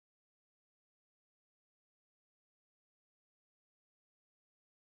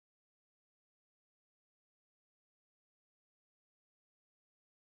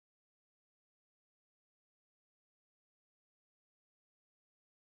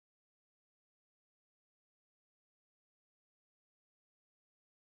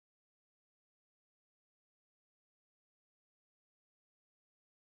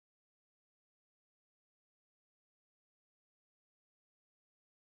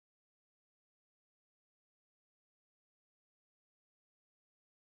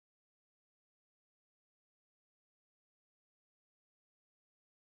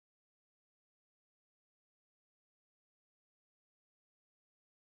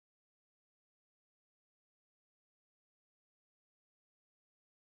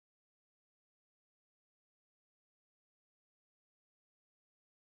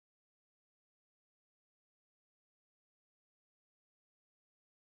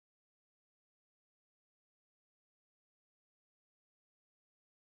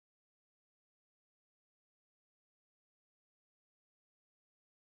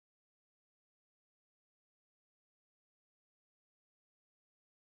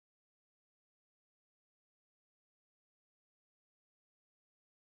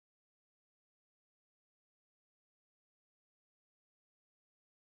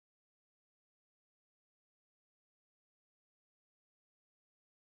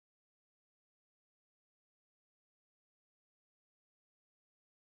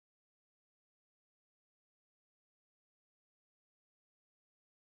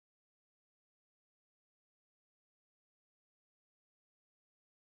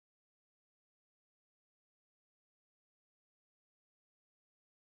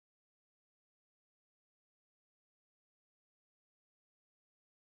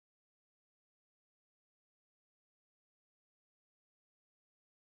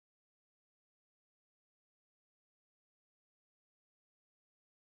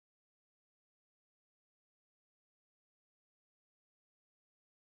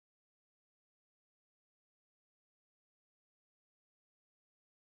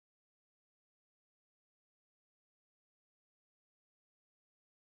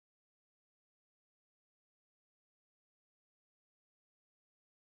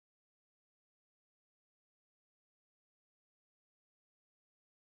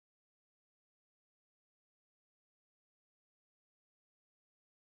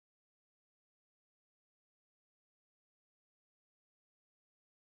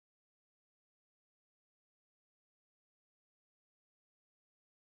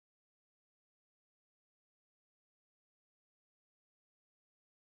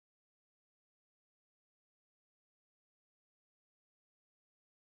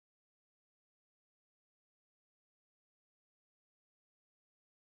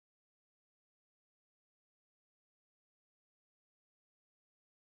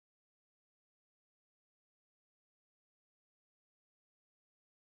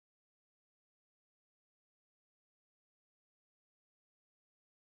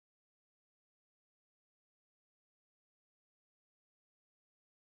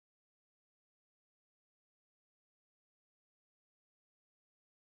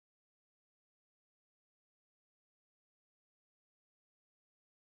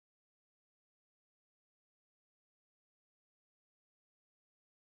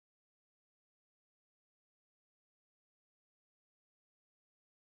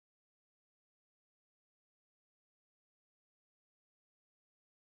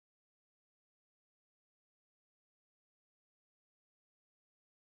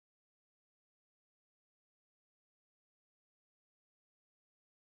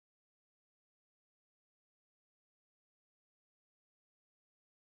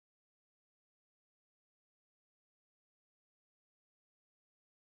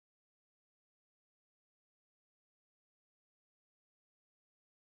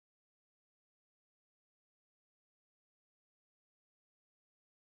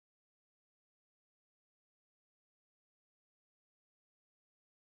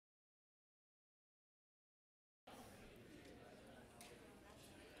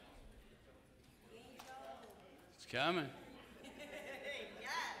Coming.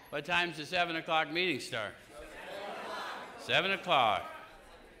 What time's the 7 o'clock meeting start? 7 o'clock.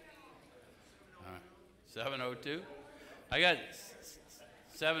 7:02. I got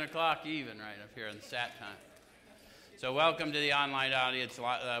 7 o'clock even right up here in the SAT time. So welcome to the online audience.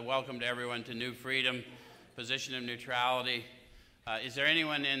 Welcome to everyone to New Freedom, Position of Neutrality. Is there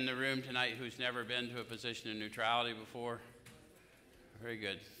anyone in the room tonight who's never been to a position of neutrality before? Very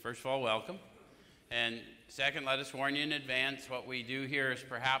good. First of all, welcome. And second, let us warn you in advance, what we do here is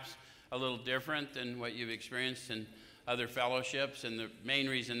perhaps a little different than what you've experienced in other fellowships. And the main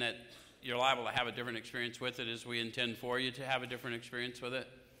reason that you're liable to have a different experience with it is we intend for you to have a different experience with it.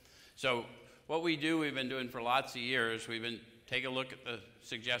 So what we do, we've been doing for lots of years, take a look at the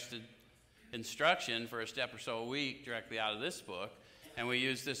suggested instruction for a step or so a week directly out of this book, and we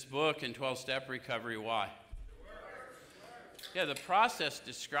use this book in 12-step recovery. Why? Yeah, the process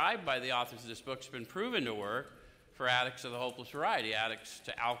described by the authors of this book has been proven to work for addicts of the hopeless variety, addicts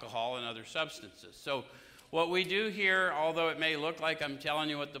to alcohol and other substances. So what we do here, although it may look like I'm telling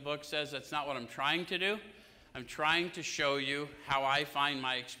you what the book says, that's not what I'm trying to do. I'm trying to show you how I find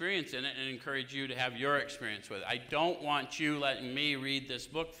my experience in it and encourage you to have your experience with it. I don't want you letting me read this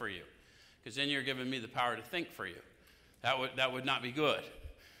book for you, because then you're giving me the power to think for you. That would not be good.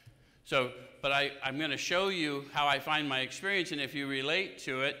 But I'm going to show you how I find my experience, and if you relate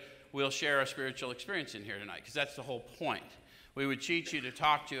to it, we'll share a spiritual experience in here tonight, because that's the whole point. We would teach you to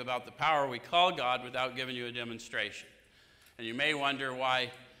talk to you about the power we call God without giving you a demonstration. And you may wonder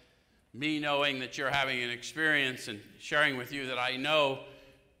why me knowing that you're having an experience and sharing with you that I know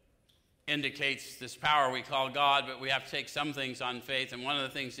indicates this power we call God, but we have to take some things on faith. And one of the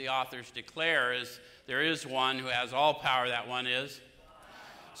things the authors declare is there is one who has all power, that one is.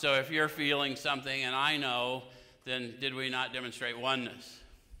 So if you're feeling something and I know, then did we not demonstrate oneness?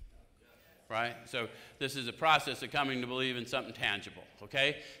 Right? So this is a process of coming to believe in something tangible,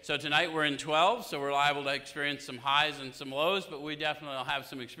 okay? So tonight we're in 12, so we're liable to experience some highs and some lows, but we definitely will have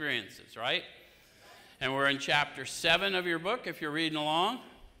some experiences, right? And we're in chapter 7 of your book, if you're reading along.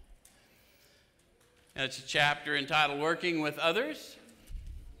 And it's a chapter entitled Working with Others.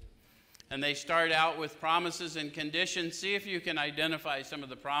 And they start out with promises and conditions. See if you can identify some of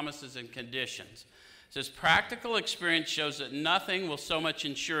the promises and conditions. It says, practical experience shows that nothing will so much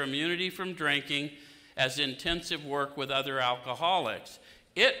ensure immunity from drinking as intensive work with other alcoholics.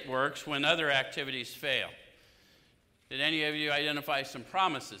 It works when other activities fail. Did any of you identify some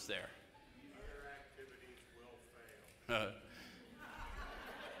promises there? Other activities will fail.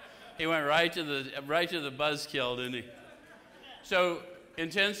 He went right to the buzzkill, didn't he? So,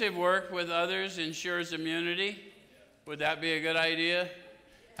 intensive work with others ensures immunity. Would that be a good idea?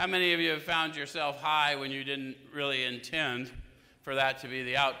 How many of you have found yourself high when you didn't really intend for that to be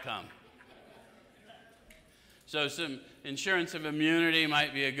the outcome? So some insurance of immunity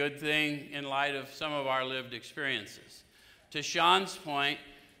might be a good thing in light of some of our lived experiences. To Sean's point,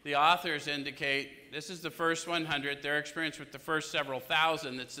 the authors indicate, this is the first 100, their experience with the first several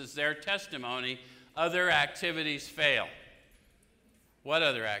thousand, that says their testimony, other activities fail. What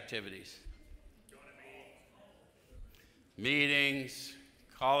other activities? Meetings,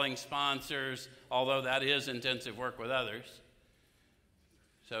 calling sponsors, although that is intensive work with others.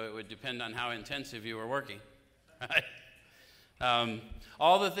 So it would depend on how intensive you were working.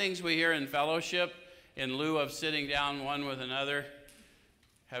 All the things we hear in fellowship, in lieu of sitting down one with another,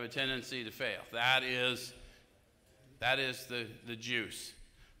 have a tendency to fail. That is the juice,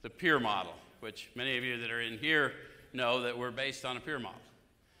 the peer model, which many of you that are in here know that we're based on a peer model,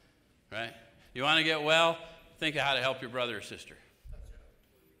 right? You want to get well? Think of how to help your brother or sister.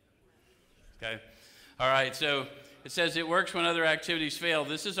 Okay? All right, so it says it works when other activities fail.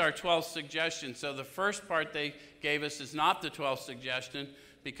 This is our 12th suggestion. So the first part they gave us is not the 12th suggestion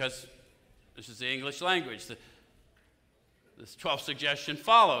because this is the English language. This 12th suggestion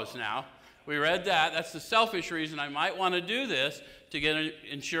follows now. We read that. That's the selfish reason I might want to do this, to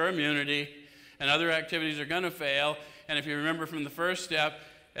ensure immunity, and other activities are going to fail. And if you remember from the first step,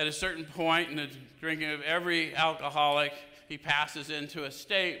 at a certain point in the drinking of every alcoholic, he passes into a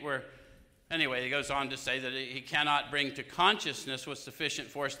state where, anyway, he goes on to say that he cannot bring to consciousness with sufficient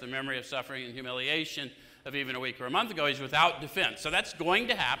force the memory of suffering and humiliation of even a week or a month ago. He's without defense. So that's going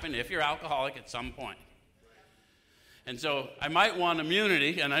to happen if you're alcoholic at some point. And so I might want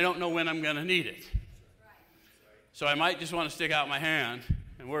immunity, and I don't know when I'm going to need it. So I might just want to stick out my hand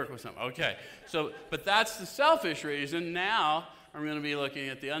and work with something. Okay. So, but that's the selfish reason. Now I'm going to be looking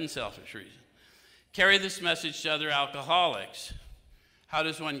at the unselfish reason. Carry this message to other alcoholics. How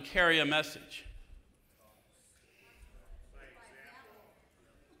does one carry a message?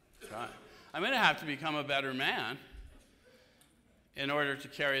 Right. I'm going to have to become a better man in order to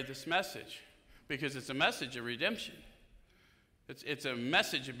carry this message, because it's a message of redemption. It's a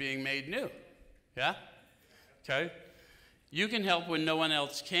message of being made new. Yeah? Okay? You can help when no one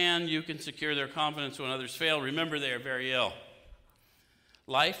else can. You can secure their confidence when others fail. Remember, they are very ill.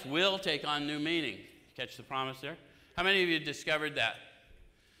 Life will take on new meaning. Catch the promise there? How many of you discovered that?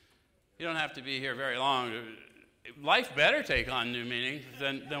 You don't have to be here very long. Life better take on new meaning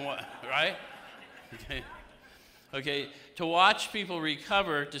than what, right? Okay, to watch people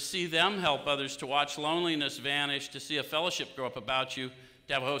recover, to see them help others, to watch loneliness vanish, to see a fellowship grow up about you,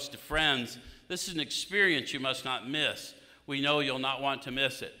 to have a host of friends. This is an experience you must not miss. We know you'll not want to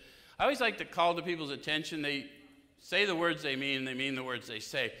miss it. I always like to call to people's attention. They say the words they mean the words they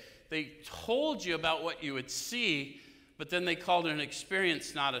say. They told you about what you would see, but then they called it an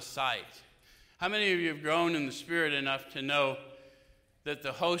experience, not a sight. How many of you have grown in the Spirit enough to know that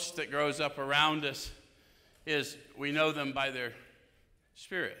the host that grows up around us is, we know them by their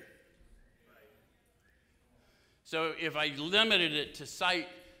spirit? So if I limited it to sight,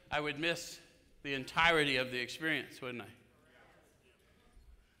 I would miss the entirety of the experience, wouldn't I?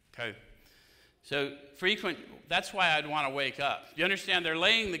 Okay. So that's why I'd want to wake up. You understand? They're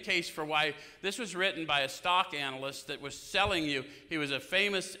laying the case for why this was written by a stock analyst that was selling you. He was a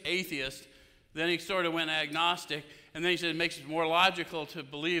famous atheist. Then he sort of went agnostic. And then he said it makes it more logical to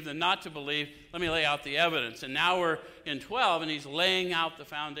believe than not to believe. Let me lay out the evidence. And now we're in 12, and he's laying out the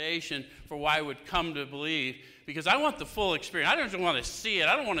foundation for why I would come to believe. Because I want the full experience. I don't just want to see it.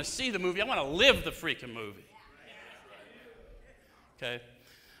 I don't want to see the movie. I want to live the freaking movie. Okay?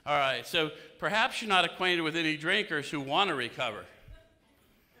 All right. So perhaps you're not acquainted with any drinkers who want to recover.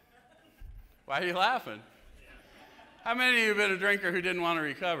 Why are you laughing? How many of you have been a drinker who didn't want to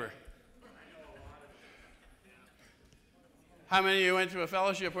recover? How many of you went to a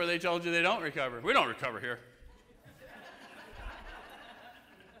fellowship where they told you they don't recover? We don't recover here.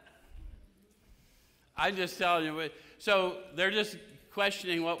 I'm just telling you. So they're just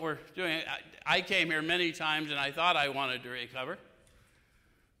questioning what we're doing. I came here many times and I thought I wanted to recover,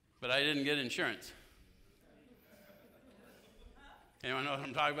 but I didn't get insurance. Anyone know what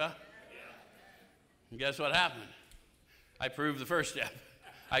I'm talking about? And guess what happened? I proved the first step.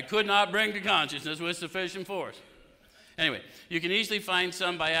 I could not bring to consciousness with sufficient force. Anyway, you can easily find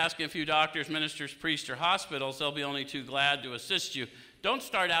some by asking a few doctors, ministers, priests, or hospitals. They'll be only too glad to assist you. Don't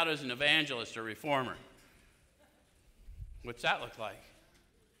start out as an evangelist or reformer. What's that look like?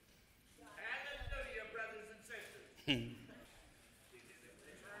 Hallelujah, brothers and sisters.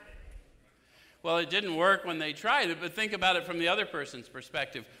 Well, it didn't work when they tried it, but think about it from the other person's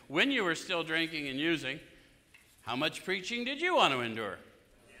perspective. When you were still drinking and using, how much preaching did you want to endure?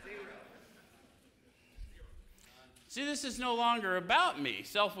 See, this is no longer about me.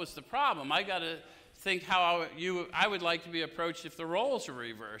 Self was the problem. I got to think how I would like to be approached if the roles were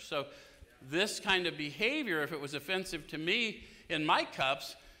reversed. So this kind of behavior, if it was offensive to me in my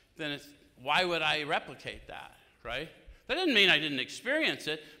cups, then why would I replicate that, right? That didn't mean I didn't experience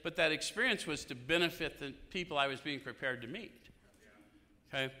it, but that experience was to benefit the people I was being prepared to meet.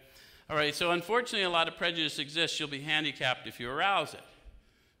 Okay? All right, so unfortunately a lot of prejudice exists. You'll be handicapped if you arouse it.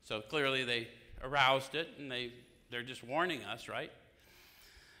 So clearly they aroused it, and they're just warning us, right?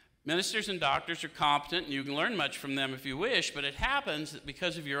 Ministers and doctors are competent, and you can learn much from them if you wish, but it happens that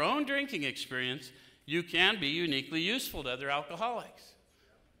because of your own drinking experience, you can be uniquely useful to other alcoholics.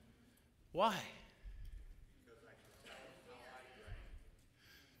 Why?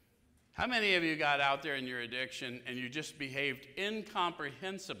 How many of you got out there in your addiction and you just behaved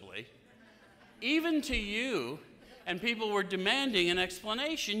incomprehensibly, even to you, and people were demanding an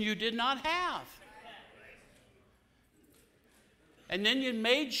explanation you did not have? And then you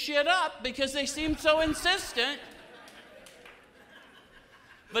made shit up because they seemed so insistent.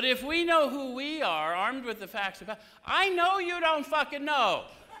 But if we know who we are, armed with the facts about, I know you don't fucking know.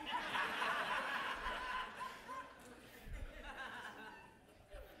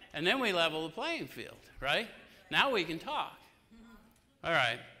 And then we level the playing field, right? Now we can talk. All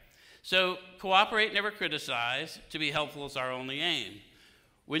right. So cooperate, never criticize. To be helpful is our only aim.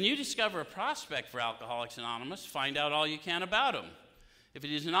 When you discover a prospect for Alcoholics Anonymous, find out all you can about him. If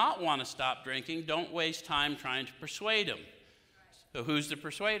he does not want to stop drinking, don't waste time trying to persuade him. So who's the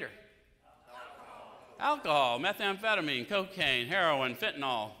persuader? Alcohol, methamphetamine, cocaine, heroin,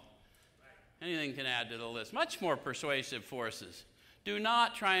 fentanyl. Anything can add to the list. Much more persuasive forces. Do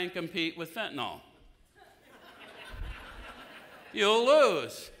not try and compete with fentanyl. You'll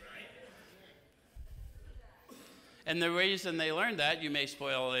lose. And the reason they learned that, you may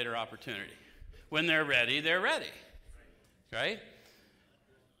spoil a later opportunity. When they're ready, right?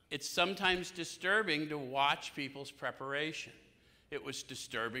 it's sometimes disturbing to watch people's preparation. It was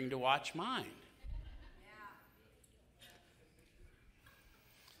disturbing to watch mine.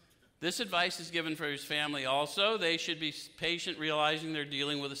 This advice is given for his family also. They should be patient, realizing they're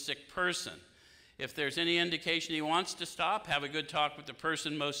dealing with a sick person. If there's any indication he wants to stop, have a good talk with the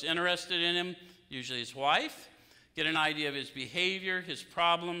person most interested in him, usually his wife. Get an idea of his behavior, his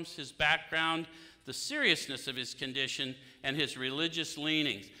problems, his background, the seriousness of his condition, and his religious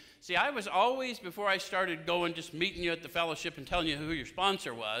leanings. See, I was always, before I started going, just meeting you at the fellowship and telling you who your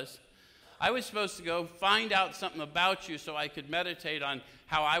sponsor was, I was supposed to go find out something about you so I could meditate on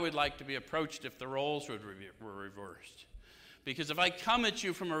how I would like to be approached if the roles were reversed. Because if I come at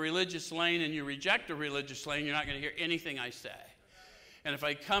you from a religious lane and you reject a religious lane, you're not going to hear anything I say. And if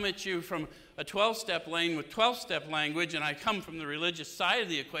I come at you from a 12-step lane with 12-step language and I come from the religious side of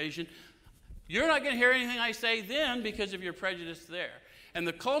the equation, you're not going to hear anything I say then because of your prejudice there. And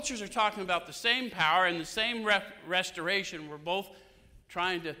the cultures are talking about the same power and the same restoration we're both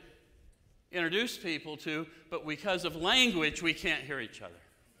trying to introduce people to, but because of language, we can't hear each other.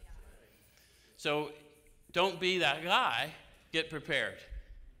 So don't be that guy. Get prepared.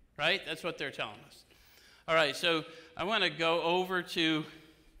 Right? That's what they're telling us. All right, so I want to go over to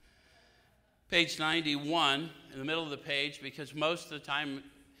page 91 in the middle of the page, because most of the time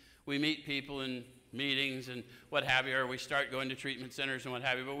we meet people in meetings and what have you, or we start going to treatment centers and what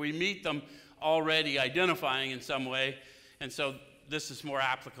have you, but we meet them already identifying in some way, and so this is more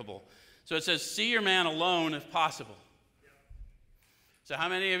applicable. So it says, see your man alone if possible. So how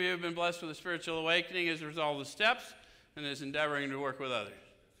many of you have been blessed with a spiritual awakening as a result of the steps and is endeavoring to work with others?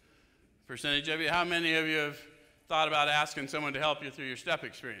 Percentage of you. How many of you have thought about asking someone to help you through your step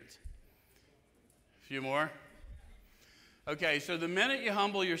experience? A few more? Okay, so the minute you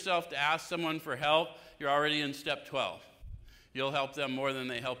humble yourself to ask someone for help, you're already in step 12. You'll help them more than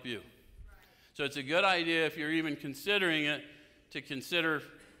they help you. So it's a good idea, if you're even considering it, to consider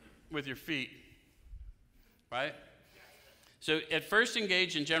with your feet, right? So at first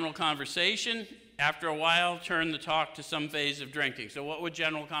engage in general conversation. After a while, turn the talk to some phase of drinking. So what would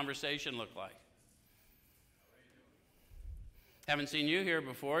general conversation look like? Haven't seen you here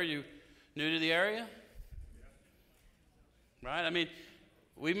before. You new to the area? Right? I mean,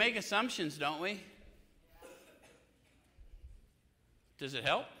 we make assumptions, don't we? Does it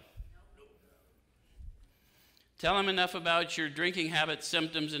help? Tell him enough about your drinking habits,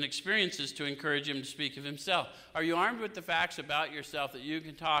 symptoms, and experiences to encourage him to speak of himself. Are you armed with the facts about yourself that you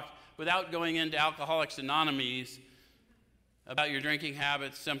can talk without going into Alcoholics Anonymous about your drinking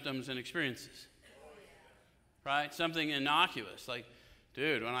habits, symptoms, and experiences? Right? Something innocuous, like,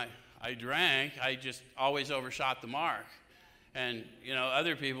 dude, when I drank, I just always overshot the mark. And, you know,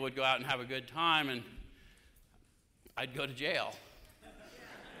 other people would go out and have a good time, and I'd go to jail.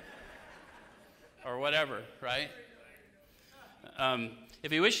 Or whatever, right?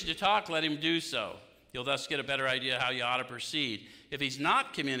 If he wishes to talk, let him do so. You'll thus get a better idea how you ought to proceed. If he's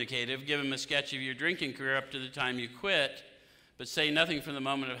not communicative, give him a sketch of your drinking career up to the time you quit, but say nothing from the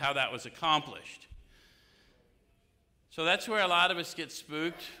moment of how that was accomplished. So that's where a lot of us get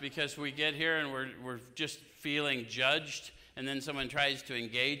spooked, because we get here and we're just feeling judged, and then someone tries to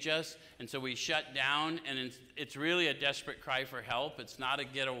engage us, and so we shut down, and it's really a desperate cry for help. It's not a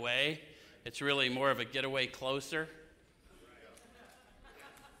getaway. It's really more of a getaway closer.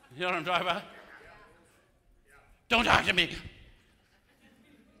 You know what I'm talking about? Don't talk to me.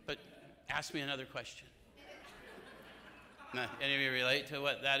 But ask me another question. Now, any of you relate to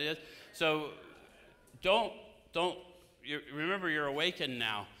what that is? So remember, you're awakened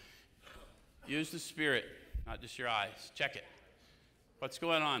now. Use the Spirit, not just your eyes. Check it. What's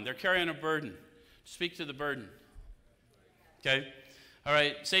going on? They're carrying a burden. Speak to the burden. Okay? All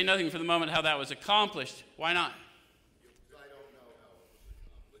right, say nothing for the moment how that was accomplished. Why not? I don't know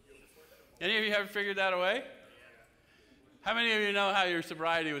how. Any of you ever figured that away? How many of you know how your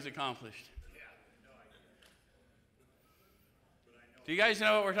sobriety was accomplished? Do you guys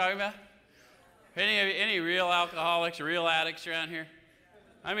know what we're talking about? Any real alcoholics or real addicts around here?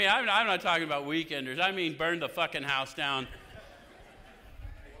 I mean, I'm not talking about weekenders. I mean, burn the fucking house down.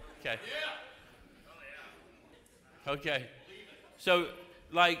 Okay. Okay. So,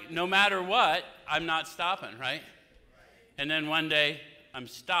 like, no matter what, I'm not stopping, right? And then one day, I'm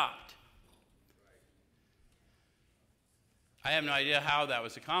stopped. I have no idea how that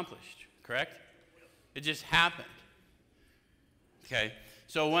was accomplished, correct? It just happened. Okay?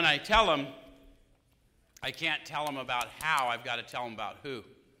 So when I tell them, I can't tell them about how, I've got to tell them about who.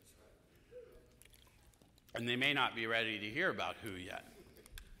 And they may not be ready to hear about who yet.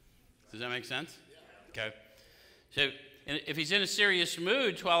 Does that make sense? Okay. So if he's in a serious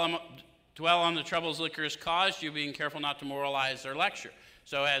mood, dwell on the troubles liquor has caused you, being careful not to moralize their lecture.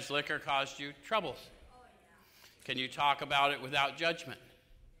 So has liquor caused you troubles? Can you talk about it without judgment?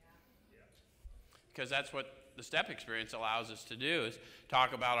 Because that's what the step experience allows us to do, is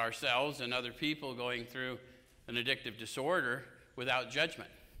talk about ourselves and other people going through an addictive disorder without judgment.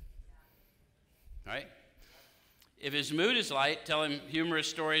 Right? If his mood is light, tell him humorous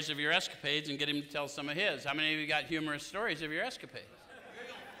stories of your escapades and get him to tell some of his. How many of you got humorous stories of your escapades?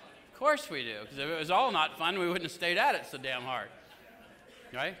 Of course we do, because if it was all not fun, we wouldn't have stayed at it so damn hard.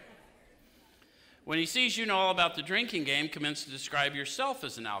 Right? When he sees you know all about the drinking game, commence to describe yourself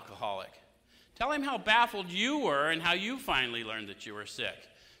as an alcoholic. Tell him how baffled you were and how you finally learned that you were sick.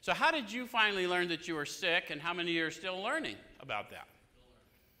 So how did you finally learn that you were sick, and how many of you are still learning about that?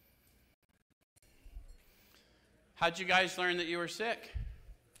 How'd you guys learn that you were sick?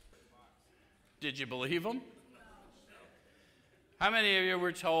 Did you believe them? How many of you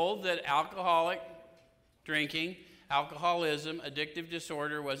were told that alcoholic drinking, alcoholism, addictive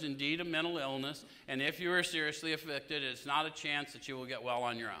disorder was indeed a mental illness, and if you were seriously affected, it's not a chance that you will get well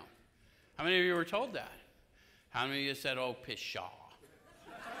on your own? How many of you were told that? How many of you said, oh, pshaw,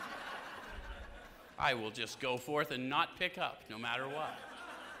 I will just go forth and not pick up no matter what?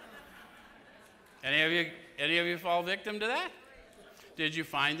 Any of you fall victim to that? Did you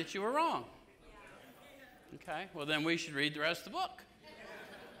find that you were wrong? Okay, well then we should read the rest of the book.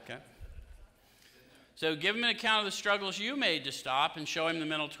 Okay. So give him an account of the struggles you made to stop and show him the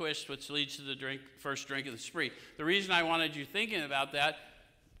mental twist which leads to the first drink of the spree. The reason I wanted you thinking about that,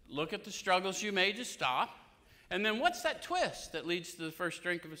 look at the struggles you made to stop, and then what's that twist that leads to the first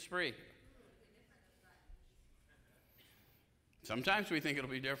drink of a spree? Sometimes we think it'll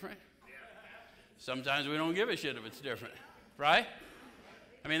be different. Sometimes we don't give a shit if it's different, right?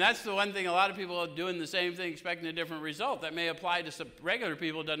 I mean, that's the one thing, a lot of people are doing the same thing expecting a different result. That may apply to some regular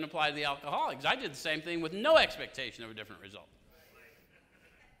people, doesn't apply to the alcoholics. I did the same thing with no expectation of a different result.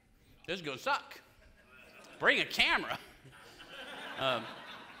 This is going to suck. Bring a camera.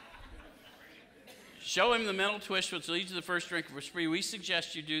 Show him the mental twist which leads to the first drink of a spree. We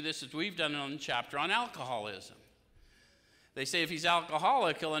suggest you do this as we've done on the chapter on alcoholism. They say if he's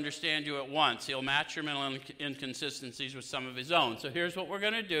alcoholic, he'll understand you at once. He'll match your mental inconsistencies with some of his own. So here's what we're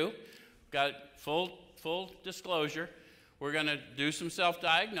going to do. We've got full disclosure. We're going to do some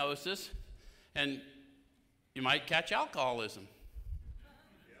self-diagnosis, and you might catch alcoholism.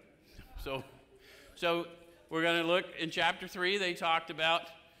 So we're going to look in chapter 3. They talked about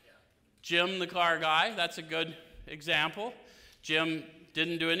Jim, the car guy. That's a good example. Jim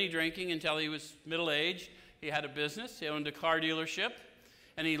didn't do any drinking until he was middle-aged. He had a business. He owned a car dealership,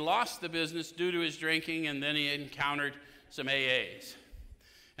 and he lost the business due to his drinking, and then he encountered some AAs.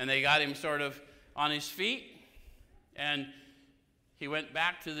 And they got him sort of on his feet, and he went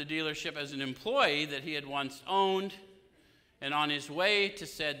back to the dealership as an employee that he had once owned, and on his way to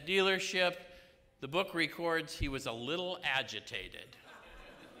said dealership, the book records he was a little agitated.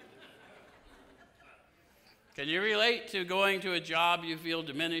 Can you relate to going to a job you feel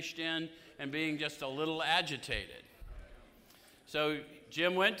diminished in and being just a little agitated? So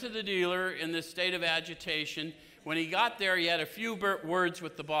Jim went to the dealer in this state of agitation. When he got there, he had a few words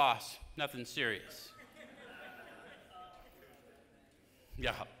with the boss. Nothing serious.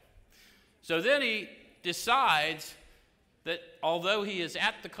 Yeah. So then he decides that although he is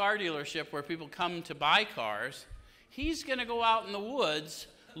at the car dealership where people come to buy cars, he's going to go out in the woods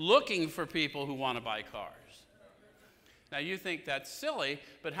looking for people who want to buy cars. Now, you think that's silly,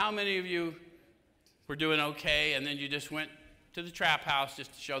 but how many of you were doing okay and then you just went to the trap house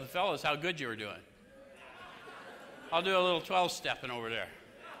just to show the fellas how good you were doing? I'll do a little 12-stepping over there.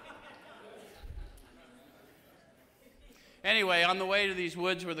 Anyway, on the way to these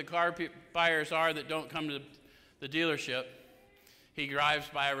woods where the car buyers are that don't come to the dealership, he drives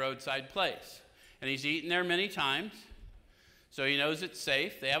by a roadside place. And he's eaten there many times, so he knows it's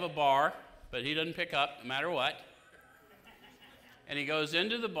safe. They have a bar, but he doesn't pick up no matter what. And he goes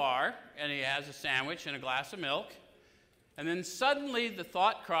into the bar, and he has a sandwich and a glass of milk. And then suddenly the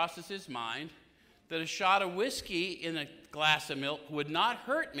thought crosses his mind that a shot of whiskey in a glass of milk would not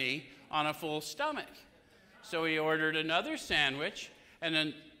hurt me on a full stomach. So he ordered another sandwich and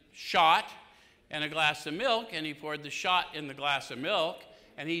a shot and a glass of milk, and he poured the shot in the glass of milk,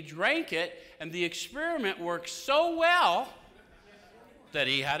 and he drank it, and the experiment worked so well that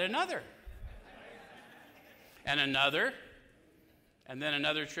he had another. And another. And then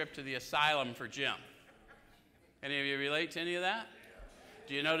another trip to the asylum for Jim. Any of you relate to any of that?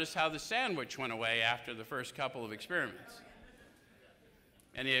 Do you notice how the sandwich went away after the first couple of experiments?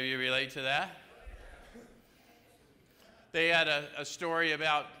 Any of you relate to that? They had a story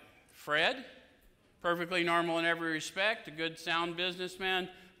about Fred, perfectly normal in every respect, a good, sound businessman,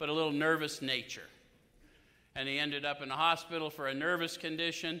 but a little nervous nature. And he ended up in the hospital for a nervous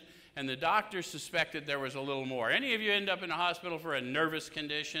condition, and the doctor suspected there was a little more. Any of you end up in a hospital for a nervous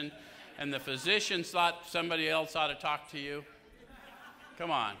condition, and the physicians thought somebody else ought to talk to you?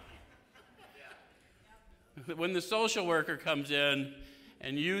 Come on. When the social worker comes in,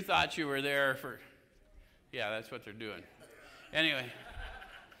 and you thought you were there for, yeah, that's what they're doing. Anyway,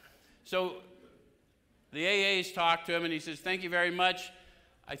 so the AAs talked to him, and he says, thank you very much.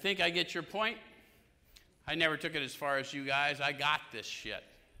 I think I get your point. I never took it as far as you guys. I got this shit.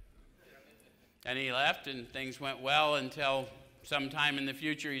 And he left, and things went well until sometime in the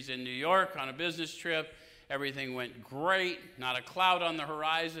future. He's in New York on a business trip. Everything went great. Not a cloud on the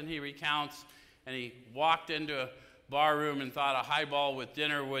horizon, he recounts. And he walked into a bar room and thought a highball with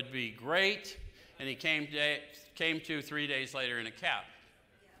dinner would be great. And he came to 3 days later in a cab.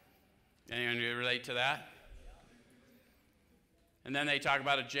 Anyone relate to that? And then they talk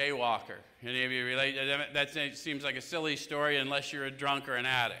about a jaywalker. Any of you relate? That seems like a silly story unless you're a drunk or an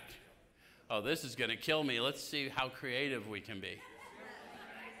addict. Oh, this is going to kill me. Let's see how creative we can be.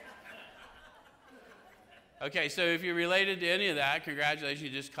 Okay, so if you're related to any of that, congratulations, you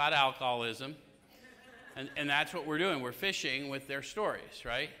just caught alcoholism. And that's what we're doing. We're fishing with their stories,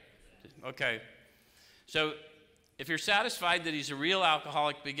 right? Okay. So if you're satisfied that he's a real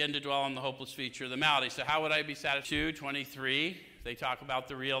alcoholic, begin to dwell on the hopeless feature of the malady. So how would I be satisfied? 2:23, they talk about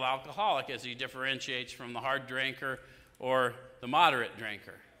the real alcoholic as he differentiates from the hard drinker or the moderate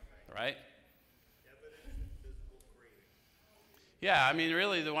drinker, right? Yeah, I mean,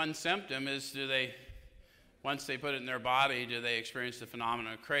 really the one symptom is once they put it in their body, do they experience the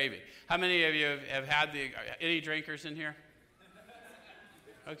phenomenon of craving? How many of you have had any drinkers in here?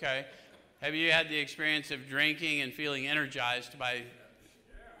 Okay. Have you had the experience of drinking and feeling energized by,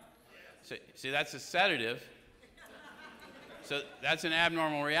 see that's a sedative. So that's an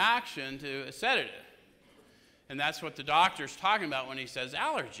abnormal reaction to a sedative. And that's what the doctor's talking about when he says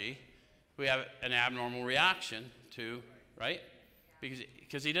allergy. We have an abnormal reaction to, right?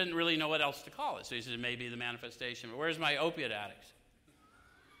 Because he didn't really know what else to call it. So he says, it may be the manifestation. But where's my opiate addicts?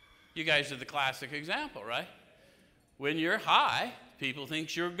 You guys are the classic example, right? When you're high, people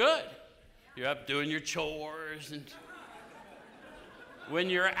think you're good. You're up doing your chores. And when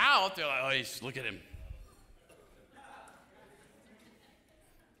you're out, they're like, oh, look at him.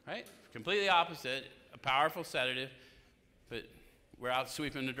 Right? Completely opposite. A powerful sedative. But we're out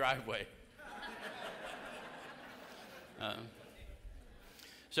sweeping the driveway.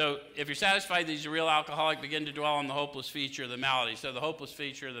 So if you're satisfied that he's a real alcoholic, begin to dwell on the hopeless feature of the malady. So the hopeless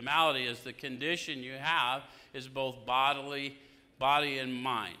feature of the malady is the condition you have is both body and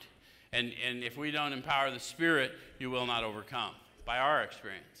mind. And if we don't empower the spirit, you will not overcome, by our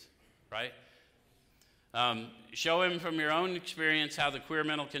experience, right? Show him from your own experience how the queer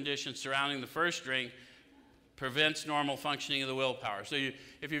mental condition surrounding the first drink prevents normal functioning of the willpower. So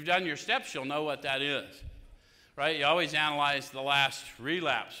if you've done your steps, you'll know what that is. Right? You always analyze the last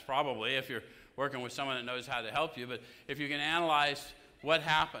relapse, probably, if you're working with someone that knows how to help you. But if you can analyze what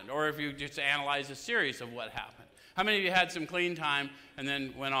happened, or if you just analyze a series of what happened. How many of you had some clean time and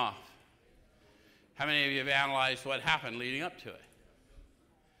then went off? How many of you have analyzed what happened leading up to it?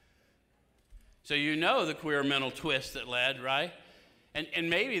 So you know the queer mental twist that led, right? And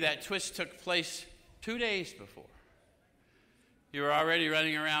maybe that twist took place 2 days before. You were already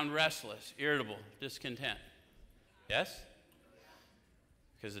running around restless, irritable, discontent. Yes?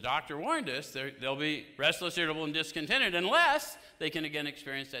 Because the doctor warned us they'll be restless, irritable, and discontented unless they can again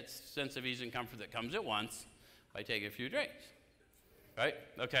experience that sense of ease and comfort that comes at once by taking a few drinks. Right?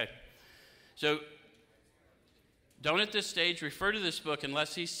 Okay. So don't at this stage refer to this book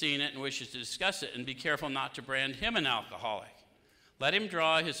unless he's seen it and wishes to discuss it, and be careful not to brand him an alcoholic. Let him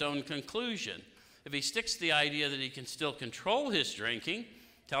draw his own conclusion. If he sticks to the idea that he can still control his drinking,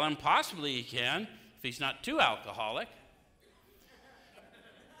 tell him possibly he can, if he's not too alcoholic.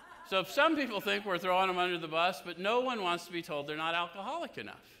 So if some people think we're throwing them under the bus, but no one wants to be told they're not alcoholic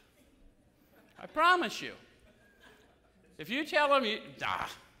enough. I promise you. If you tell them,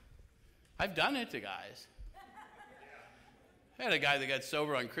 I've done it to guys. I had a guy that got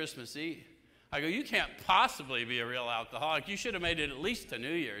sober on Christmas Eve. I go, you can't possibly be a real alcoholic. You should have made it at least to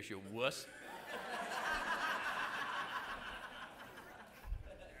New Year's, you wuss.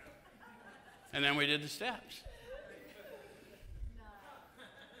 And then we did the steps.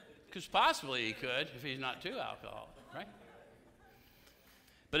 Because possibly he could if he's not too alcoholic, right?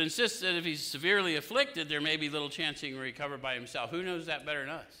 But insists that if he's severely afflicted, there may be little chance he can recover by himself. Who knows that better than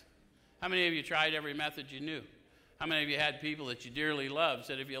us? How many of you tried every method you knew? How many of you had people that you dearly loved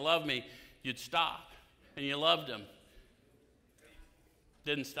said, if you love me, you'd stop? And you loved them.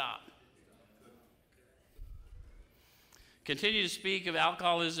 Didn't stop. Continue to speak of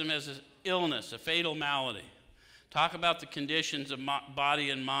alcoholism as an illness, a fatal malady. Talk about the conditions of body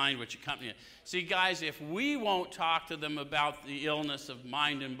and mind which accompany it. See, guys, if we won't talk to them about the illness of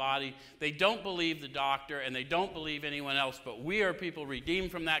mind and body, they don't believe the doctor and they don't believe anyone else, but we are people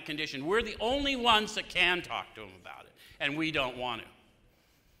redeemed from that condition. We're the only ones that can talk to them about it, and we don't want to.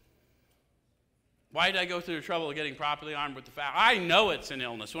 Why did I go through the trouble of getting properly armed with the fact? I know it's an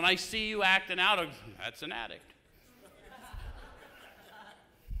illness. When I see you acting out, that's an addict.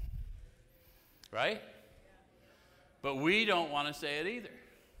 Right? But we don't want to say it either.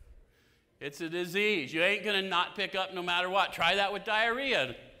 It's a disease. You ain't going to not pick up no matter what. Try that with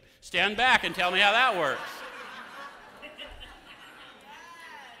diarrhea. Stand back and tell me how that works.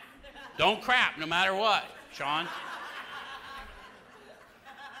 Don't crap no matter what, Sean.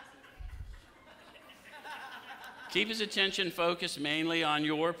 Keep his attention focused mainly on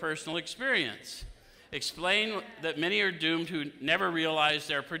your personal experience. Explain that many are doomed who never realize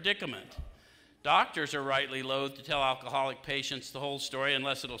their predicament. Doctors are rightly loath to tell alcoholic patients the whole story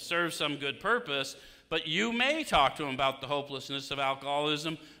unless it'll serve some good purpose, but you may talk to them about the hopelessness of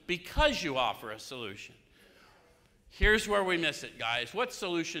alcoholism because you offer a solution. Here's where we miss it, guys. What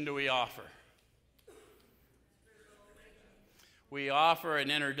solution do we offer? We offer an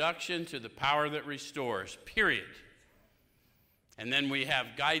introduction to the power that restores, period. And then we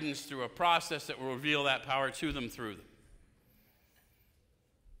have guidance through a process that will reveal that power to them through them.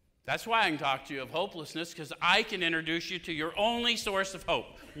 That's why I can talk to you of hopelessness, because I can introduce you to your only source of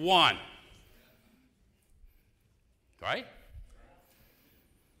hope. One. Right? It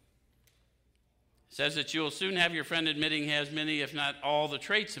says that you will soon have your friend admitting he has many, if not all, the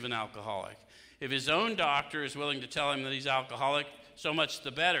traits of an alcoholic. If his own doctor is willing to tell him that he's alcoholic, so much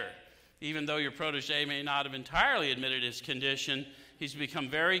the better. Even though your protege may not have entirely admitted his condition, he's become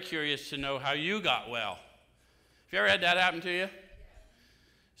very curious to know how you got well. Have you ever had that happen to you?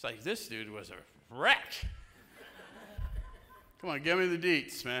 It's like, this dude was a wreck. Come on, give me the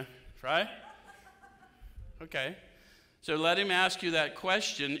deets, man. Right? Okay. So let him ask you that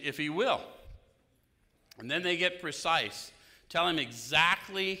question if he will. And then they get precise. Tell him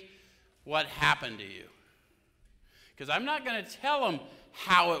exactly what happened to you. Because I'm not going to tell him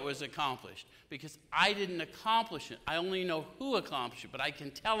how it was accomplished, because I didn't accomplish it. I only know who accomplished it, but I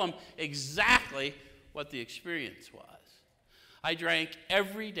can tell him exactly what the experience was. I drank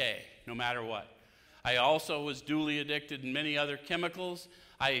every day, no matter what. I also was duly addicted in many other chemicals.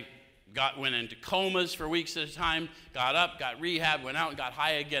 I went into comas for weeks at a time, got up, got rehab, went out and got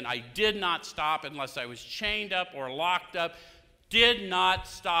high again. I did not stop unless I was chained up or locked up. Did not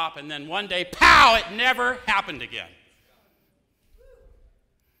stop. And then one day, pow, it never happened again.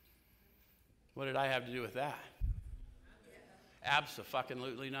 What did I have to do with that?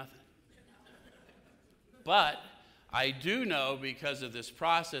 Abso-fucking-lutely nothing. But I do know, because of this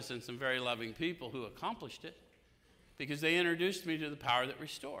process and some very loving people who accomplished it, because they introduced me to the power that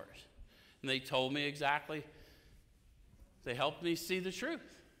restores. And they told me exactly, they helped me see the truth.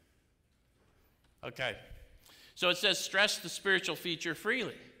 Okay. So it says, stress the spiritual feature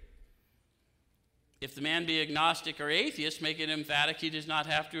freely. If the man be agnostic or atheist, make it emphatic he does not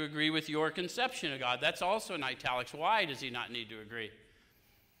have to agree with your conception of God. That's also in italics. Why does he not need to agree?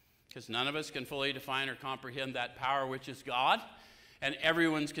 Because none of us can fully define or comprehend that power which is God, and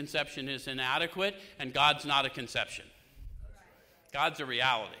everyone's conception is inadequate, and God's not a conception. God's a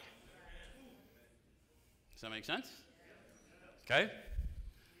reality. Does that make sense? Okay?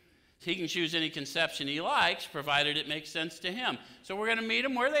 He can choose any conception he likes, provided it makes sense to him. So we're going to meet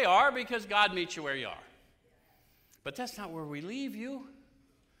them where they are, because God meets you where you are. But that's not where we leave you.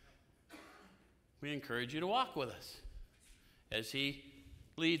 We encourage you to walk with us as he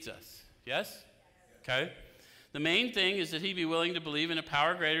leads us. Yes? Okay. The main thing is that he be willing to believe in a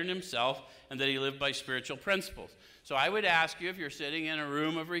power greater than himself, and that he live by spiritual principles. So I would ask you, if you're sitting in a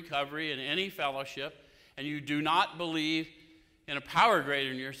room of recovery in any fellowship, and you do not believe in a power greater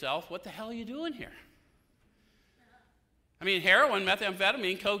than yourself, what the hell are you doing here? I mean, heroin,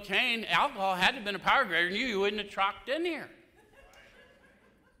 methamphetamine, cocaine, alcohol had to have been a power greater than you. You wouldn't have trucked in here.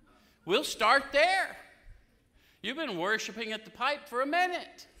 We'll start there. You've been worshiping at the pipe for a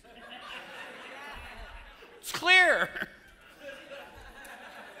minute. It's clear.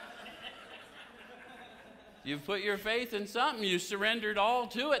 You've put your faith in something. You surrendered all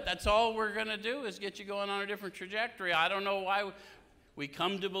to it. That's all we're going to do, is get you going on a different trajectory. I don't know why we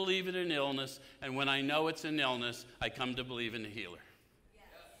come to believe in an illness, and when I know it's an illness, I come to believe in the healer.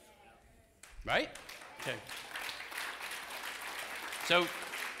 Right? Okay. So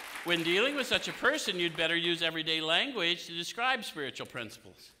when dealing with such a person, you'd better use everyday language to describe spiritual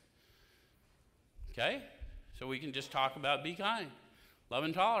principles. Okay? So we can just talk about be kind, love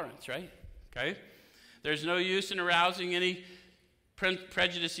and tolerance, right? Okay? There's no use in arousing any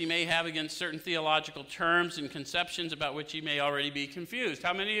prejudice he may have against certain theological terms and conceptions about which he may already be confused.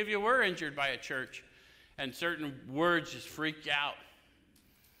 How many of you were injured by a church and certain words just freaked you out?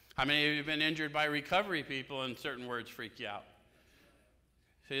 How many of you have been injured by recovery people and certain words freak you out?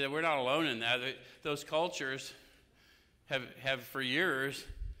 See, that we're not alone in that. Those cultures have for years,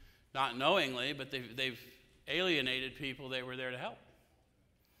 not knowingly, but they've alienated people they were there to help.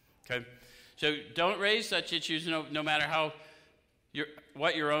 Okay? So don't raise such issues no matter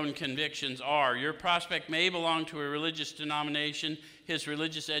what your own convictions are. Your prospect may belong to a religious denomination. His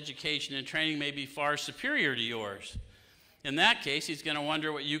religious education and training may be far superior to yours. In that case, he's going to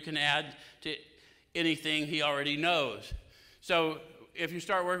wonder what you can add to anything he already knows. So if you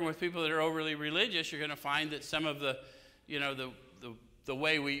start working with people that are overly religious, you're going to find that some of the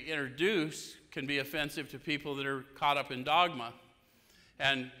way we introduce can be offensive to people that are caught up in dogma.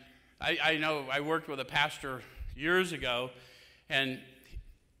 And I know I worked with a pastor years ago, and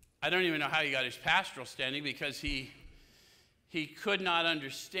I don't even know how he got his pastoral standing, because he could not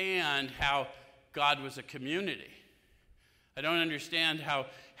understand how God was a community. I don't understand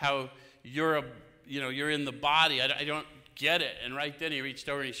how you're in the body. I don't get it. And right then he reached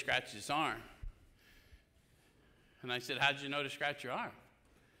over and he scratched his arm. And I said, "How did you know to scratch your arm?"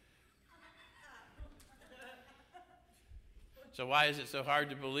 So why is it so hard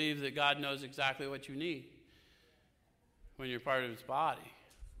to believe that God knows exactly what you need when you're part of his body?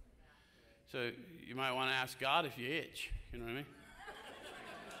 So you might want to ask God if you itch. You know what I mean?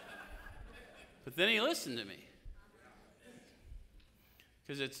 But then he listened to me.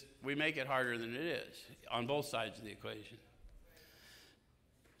 Because we make it harder than it is on both sides of the equation.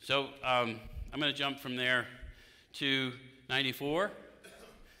 So I'm going to jump from there to 94.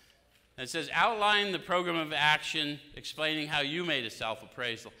 It says, outline the program of action explaining how you made a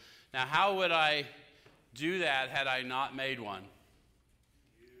self-appraisal. Now, how would I do that had I not made one?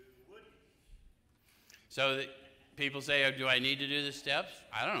 You would. So that people say, "Oh, do I need to do the steps?"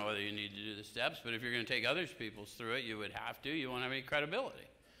 I don't know whether you need to do the steps, but if you're going to take other people's through it, you would have to. You won't have any credibility.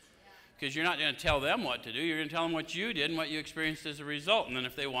 Because you're not going to tell them what to do. You're going to tell them what you did and what you experienced as a result. And then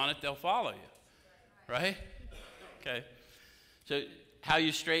if they want it, they'll follow you. Right? Okay. So how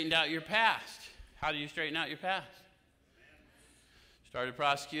you straightened out your past. How do you straighten out your past? Started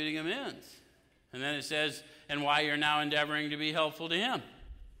prosecuting amends. And then it says, and why you're now endeavoring to be helpful to him.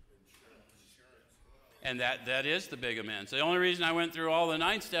 And that is the big amends. The only reason I went through all the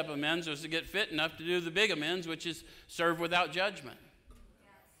 9-step amends was to get fit enough to do the big amends, which is serve without judgment.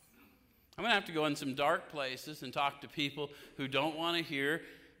 I'm going to have to go in some dark places and talk to people who don't want to hear.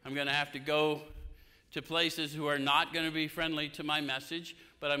 I'm going to have to go to places who are not going to be friendly to my message,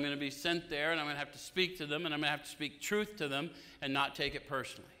 but I'm going to be sent there, and I'm going to have to speak to them, and I'm going to have to speak truth to them and not take it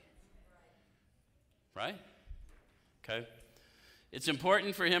personally. Right? Okay. It's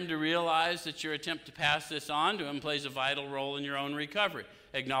important for him to realize that your attempt to pass this on to him plays a vital role in your own recovery.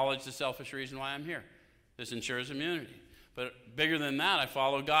 Acknowledge the selfish reason why I'm here. This ensures immunity. But bigger than that, I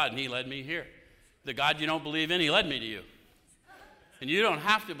follow God, and he led me here. The God you don't believe in, he led me to you. And you don't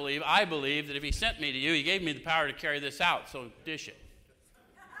have to believe. I believe that if he sent me to you, he gave me the power to carry this out, so dish it.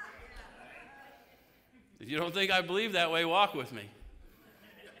 If you don't think I believe that way, walk with me.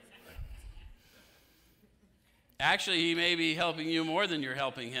 Actually, he may be helping you more than you're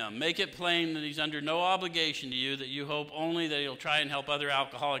helping him. Make it plain that he's under no obligation to you, that you hope only that he'll try and help other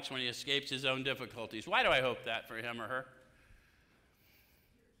alcoholics when he escapes his own difficulties. Why do I hope that for him or her?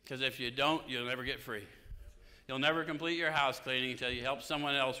 Because if you don't, you'll never get free. You'll never complete your house cleaning until you help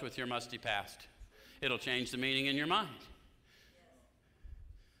someone else with your musty past. It'll change the meaning in your mind.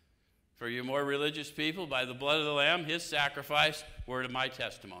 For you more religious people, by the blood of the Lamb, his sacrifice, word of my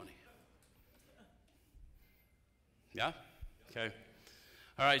testimony. Yeah? Okay.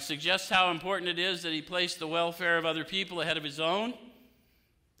 All right, suggest how important it is that he place the welfare of other people ahead of his own.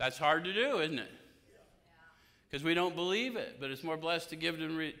 That's hard to do, isn't it? Because we don't believe it, but it's more blessed to give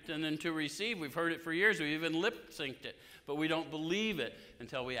than to receive. We've heard it for years. We've even lip-synced it, but we don't believe it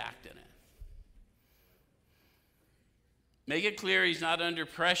until we act in it. Make it clear he's not under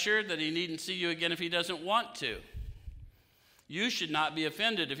pressure, that he needn't see you again if he doesn't want to. You should not be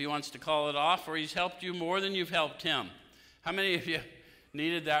offended if he wants to call it off, for he's helped you more than you've helped him. How many of you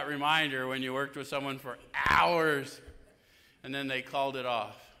needed that reminder when you worked with someone for hours and then they called it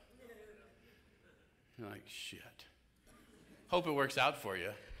off? You're like, shit. Hope it works out for you.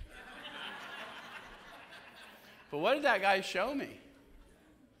 But what did that guy show me?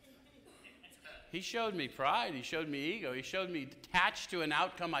 he showed me pride. He showed me ego. He showed me attached to an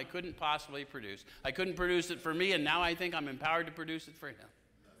outcome I couldn't possibly produce. I couldn't produce it for me, and now I think I'm empowered to produce it for him.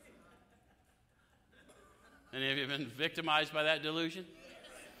 Any of you been victimized by that delusion?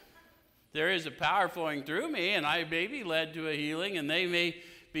 There is a power flowing through me, and I may be led to a healing, and they may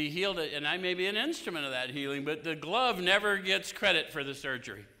be healed, and I may be an instrument of that healing, but the glove never gets credit for the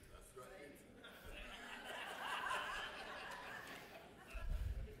surgery.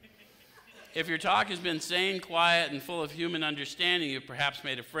 If your talk has been sane, quiet, and full of human understanding, you've perhaps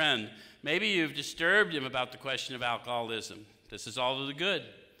made a friend. Maybe you've disturbed him about the question of alcoholism. This is all to the good.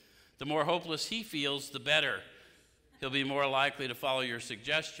 The more hopeless he feels, the better. He'll be more likely to follow your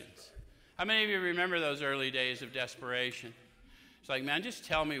suggestions. How many of you remember those early days of desperation? It's like, man, just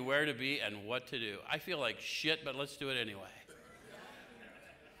tell me where to be and what to do. I feel like shit, but let's do it anyway.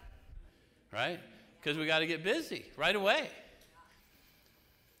 Right? Because we got to get busy right away.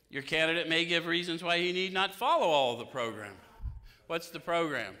 Your candidate may give reasons why he need not follow all of the program. What's the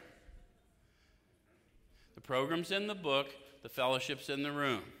program? The program's in the book, the fellowship's in the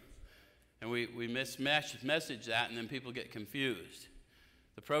room. And we message that, and then people get confused.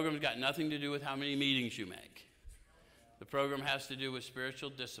 The program's got nothing to do with how many meetings you make. The program has to do with spiritual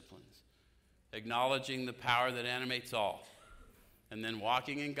disciplines, acknowledging the power that animates all, and then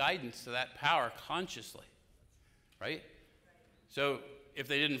walking in guidance to that power consciously, right? So if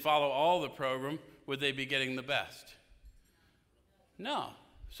they didn't follow all the program, would they be getting the best? No.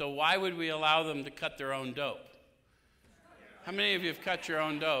 So why would we allow them to cut their own dope? How many of you have cut your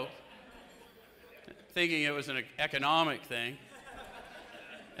own dope thinking it was an economic thing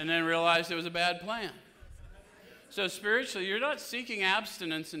and then realized it was a bad plan? So spiritually, you're not seeking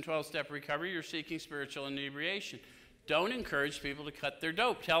abstinence in 12-step recovery. You're seeking spiritual inebriation. Don't encourage people to cut their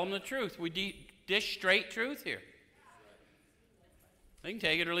dope. Tell them the truth. We dish straight truth here. They can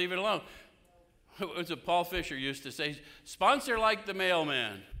take it or leave it alone. What was it Paul Fisher used to say? Sponsor like the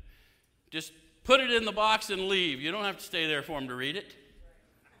mailman. Just put it in the box and leave. You don't have to stay there for him to read it.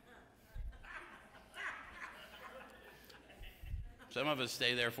 Some of us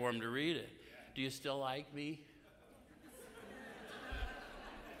stay there for him to read it. Do you still like me?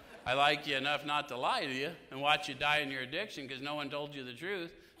 I like you enough not to lie to you and watch you die in your addiction because no one told you the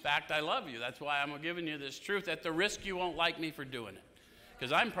truth. In fact, I love you. That's why I'm giving you this truth at the risk you won't like me for doing it.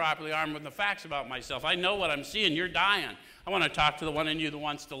 Because I'm properly armed with the facts about myself. I know what I'm seeing. You're dying. I want to talk to the one in you that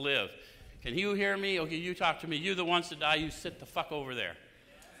wants to live. Can you hear me? Okay, you talk to me. You that wants to die, you sit the fuck over there.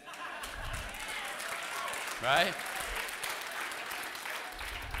 Right?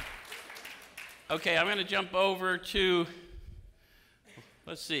 Okay, I'm going to jump over to,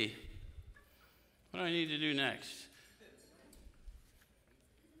 let's see. What do I need to do next?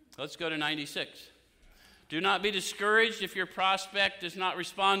 Let's go to 96. Do not be discouraged if your prospect does not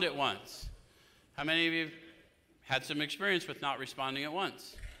respond at once. How many of you had some experience with not responding at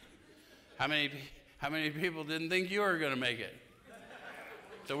once? How many people didn't think you were going to make it?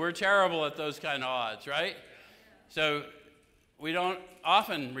 So we're terrible at those kind of odds, right? So we don't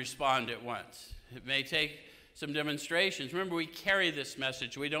often respond at once. It may take some demonstrations. Remember, we carry this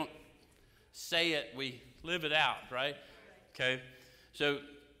message. We don't say it, we live it out, right? Okay? So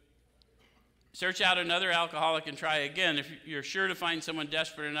search out another alcoholic and try again. If you're sure to find someone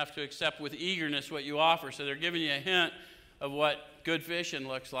desperate enough to accept with eagerness what you offer. So they're giving you a hint of what good fishing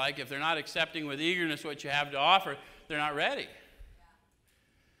looks like. If they're not accepting with eagerness what you have to offer, they're not ready.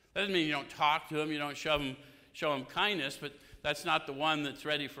 That doesn't mean you don't talk to them, you don't show them kindness, but that's not the one that's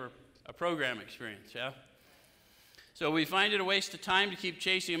ready for a program experience, yeah? So we find it a waste of time to keep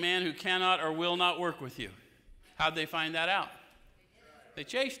chasing a man who cannot or will not work with you. How'd they find that out? They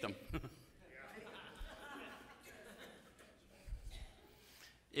chased him.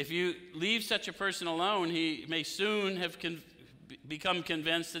 If you leave such a person alone, he may soon have become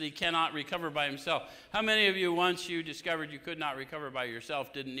convinced that he cannot recover by himself. How many of you, once you discovered you could not recover by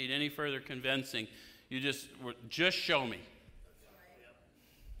yourself, didn't need any further convincing? You just show me.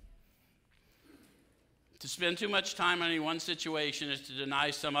 To spend too much time on any one situation is to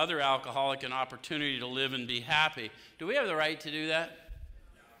deny some other alcoholic an opportunity to live and be happy. Do we have the right to do that?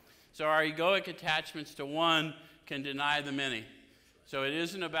 So our egoic attachments to one can deny the many. So it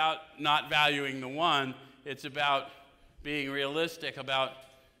isn't about not valuing the one, it's about being realistic about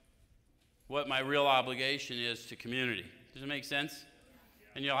what my real obligation is to community. Does it make sense?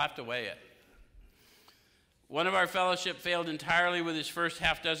 And you'll have to weigh it. One of our fellowship failed entirely with his first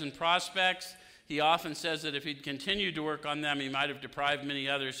half dozen prospects. He often says that if he'd continued to work on them, he might have deprived many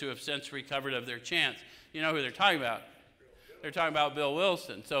others who have since recovered of their chance. You know who they're talking about? They're talking about Bill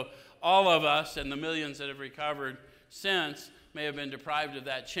Wilson. So all of us and the millions that have recovered since may have been deprived of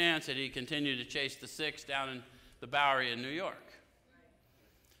that chance had he continued to chase the 6 down in the Bowery in New York,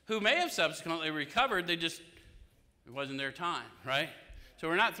 who may have subsequently recovered. It wasn't their time, right? So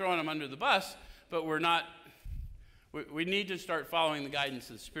we're not throwing them under the bus, but we need to start following the guidance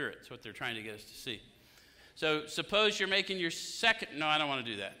of the Spirit. That's what they're trying to get us to see. So suppose you're making your second, no, I don't want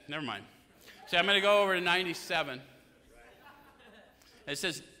to do that. Never mind. So I'm going to go over to 97. It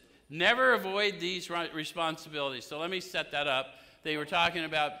says, never avoid these responsibilities. So let me set that up. They were talking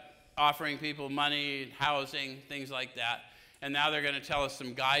about offering people money, housing, things like that. And now they're going to tell us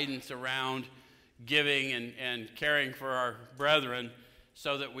some guidance around giving and caring for our brethren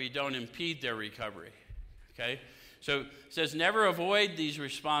so that we don't impede their recovery. Okay? So it says, never avoid these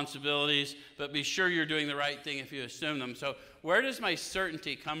responsibilities, but be sure you're doing the right thing if you assume them. So where does my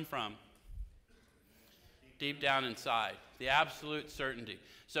certainty come from? Deep down inside. The absolute certainty.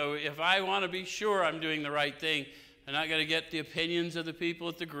 So if I want to be sure I'm doing the right thing, I'm not going to get the opinions of the people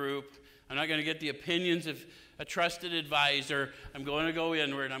at the group. I'm not going to get the opinions of a trusted advisor. I'm going to go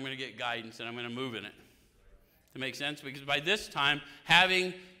inward. I'm going to get guidance, and I'm going to move in it. Does that make sense? Because by this time,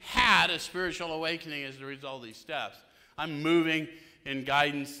 having had a spiritual awakening as a result of these steps, I'm moving in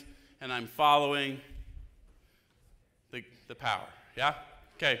guidance, and I'm following the power. Yeah?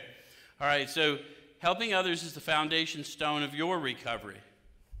 Okay. All right, so helping others is the foundation stone of your recovery.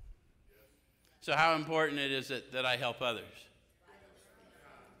 So how important is it that I help others?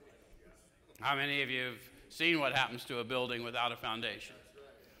 How many of you have seen what happens to a building without a foundation?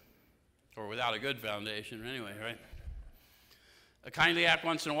 Or without a good foundation, anyway, right? A kindly act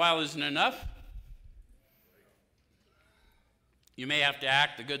once in a while isn't enough. You may have to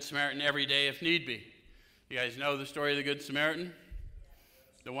act the Good Samaritan every day if need be. You guys know the story of the Good Samaritan?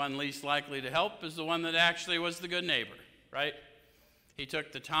 The one least likely to help is the one that actually was the good neighbor, right? He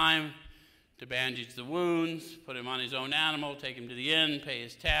took the time to bandage the wounds, put him on his own animal, take him to the inn, pay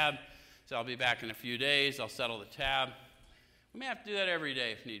his tab. So I'll be back in a few days. I'll settle the tab. We may have to do that every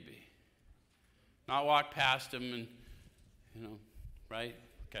day if need be. Not walk past him and, right?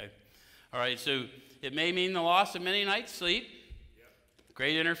 Okay. All right, so it may mean the loss of many nights' sleep,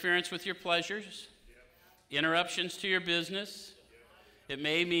 great interference with your pleasures, interruptions to your business. It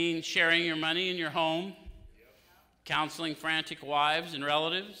may mean sharing your money in your home, counseling frantic wives and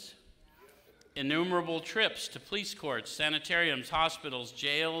relatives, innumerable trips to police courts, sanitariums, hospitals,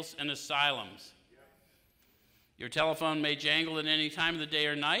 jails, and asylums. Your telephone may jangle at any time of the day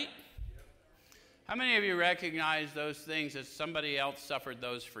or night. How many of you recognize those things as somebody else suffered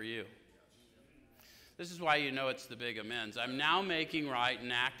those for you? This is why you know it's the big amends. I'm now making right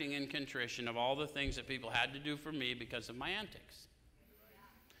and acting in contrition of all the things that people had to do for me because of my antics.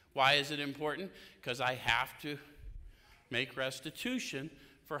 Why is it important? Because I have to make restitution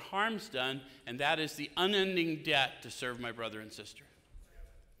for harms done, and that is the unending debt to serve my brother and sister.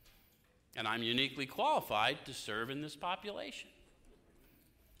 And I'm uniquely qualified to serve in this population.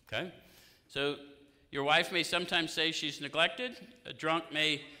 Okay? So your wife may sometimes say she's neglected. A drunk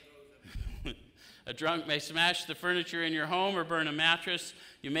may smash the furniture in your home or burn a mattress.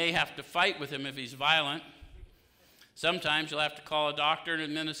 You may have to fight with him if he's violent. Sometimes you'll have to call a doctor and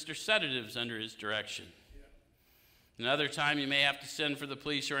administer sedatives under his direction. Another time you may have to send for the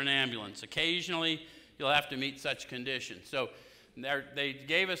police or an ambulance. Occasionally you'll have to meet such conditions. So they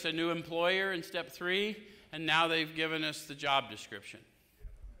gave us a new employer in step 3, and now they've given us the job description.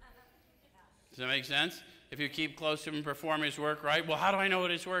 Does that make sense? If you keep close to him and perform his work right, well, how do I know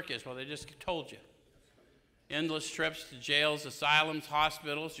what his work is? Well, they just told you. Endless trips to jails, asylums,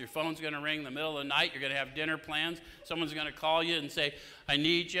 hospitals. Your phone's going to ring in the middle of the night. You're going to have dinner plans. Someone's going to call you and say, I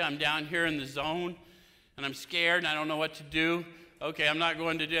need you. I'm down here in the zone, and I'm scared, and I don't know what to do. Okay, I'm not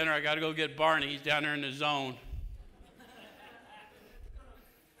going to dinner. I got to go get Barney. He's down there in the zone.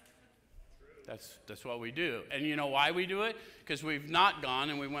 That's what we do. And you know why we do it? Because we've not gone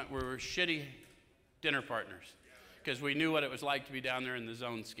and we were shitty dinner partners. Because we knew what it was like to be down there in the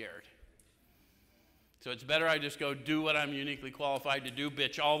zone scared. So it's better I just go do what I'm uniquely qualified to do,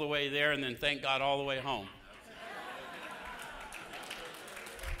 bitch all the way there, and then thank God all the way home.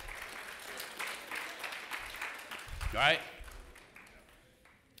 All right?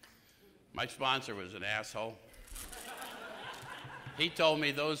 My sponsor was an asshole. He told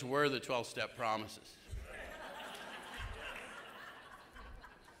me those were the 12-step promises.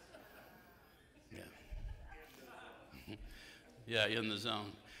 Yeah, in the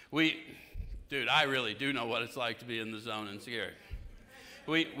zone. Dude, I really do know what it's like to be in the zone and scared.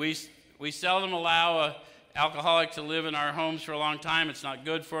 We seldom allow an alcoholic to live in our homes for a long time. It's not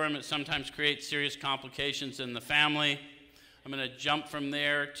good for him. It sometimes creates serious complications in the family. I'm going to jump from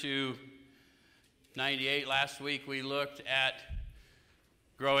there to 98. Last week we looked at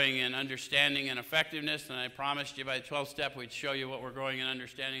growing in understanding and effectiveness, and I promised you by the 12th step we'd show you what we're growing in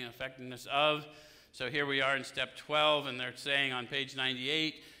understanding and effectiveness of. So here we are in step 12, and they're saying on page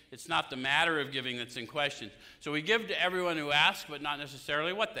 98, it's not the matter of giving that's in question. So we give to everyone who asks, but not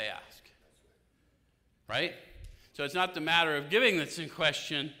necessarily what they ask. Right? So it's not the matter of giving that's in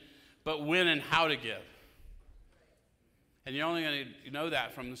question, but when and how to give. And you're only going to know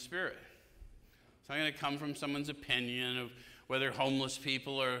that from the Spirit. It's not going to come from someone's opinion of whether homeless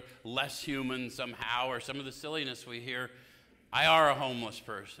people are less human somehow, or some of the silliness we hear. I are a homeless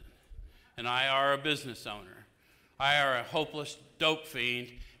person, and I are a business owner. I are a hopeless dope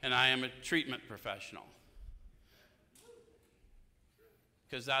fiend, and I am a treatment professional.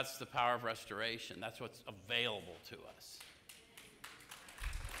 Because that's the power of restoration. That's what's available to us.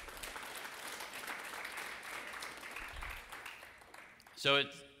 So it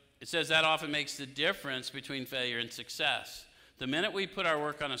says that often makes the difference between failure and success. The minute we put our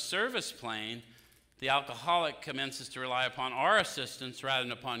work on a service plane, the alcoholic commences to rely upon our assistance rather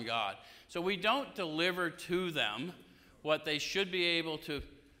than upon God. So we don't deliver to them what they should be able to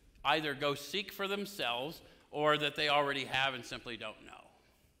either go seek for themselves or that they already have and simply don't know.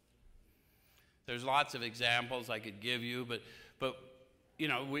 There's lots of examples I could give you, but you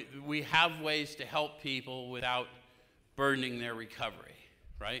know, we have ways to help people without burdening their recovery,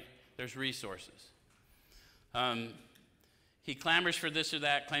 right? There's resources. He clamors for this or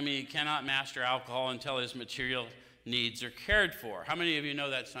that, claiming he cannot master alcohol until his material needs are cared for. How many of you know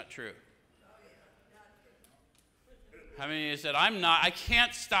that's not true? How many of you said, I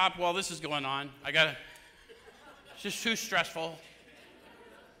can't stop while this is going on. It's just too stressful.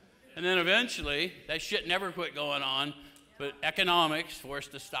 And then eventually, that shit never quit going on, but economics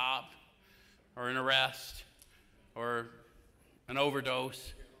forced to stop, or an arrest, or an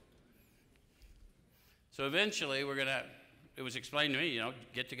overdose. So eventually, it was explained to me,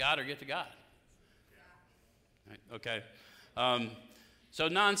 get to God or get to God. Right, okay. So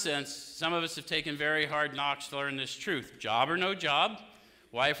nonsense. Some of us have taken very hard knocks to learn this truth. Job or no job,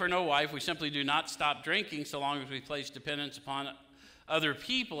 wife or no wife, we simply do not stop drinking so long as we place dependence upon other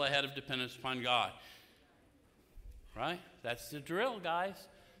people ahead of dependence upon God. Right? That's the drill, guys.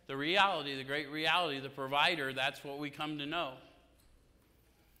 The reality, the great reality, the provider, that's what we come to know.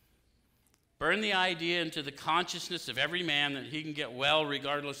 Burn the idea into the consciousness of every man that he can get well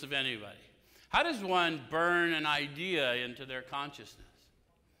regardless of anybody. How does one burn an idea into their consciousness?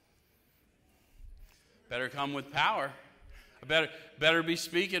 Better come with power. I better be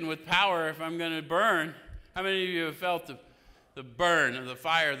speaking with power if I'm going to burn. How many of you have felt the burn of the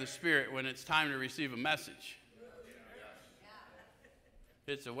fire of the Spirit when it's time to receive a message?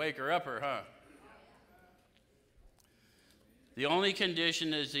 It's a waker-upper, huh? The only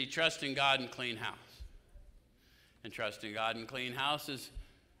condition is the trust in God and clean house. And trust in God and clean house is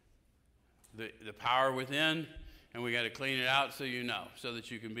the power within, and we got to clean it out so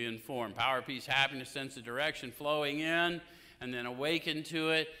that you can be informed. Power, peace, happiness, sense of direction flowing in, and then awaken to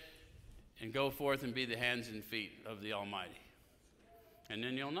it, and go forth and be the hands and feet of the Almighty. And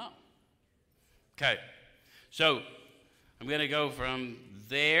then you'll know. Okay, so I'm going to go from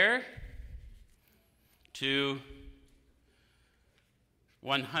there to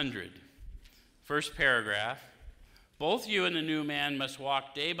 100. First paragraph. Both you and the new man must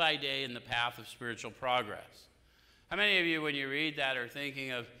walk day by day in the path of spiritual progress. How many of you, when you read that, are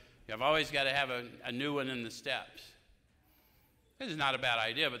thinking of, I've always got to have a new one in the steps? This is not a bad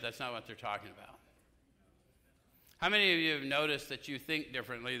idea, but that's not what they're talking about. How many of you have noticed that you think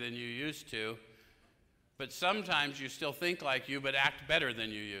differently than you used to, but sometimes you still think like you, but act better than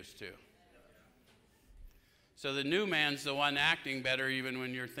you used to? So the new man's the one acting better even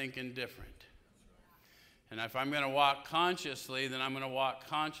when you're thinking different. And if I'm going to walk consciously, then I'm going to walk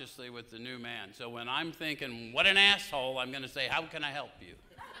consciously with the new man. So when I'm thinking, what an asshole, I'm going to say, how can I help you?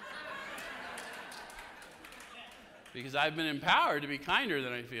 Because I've been empowered to be kinder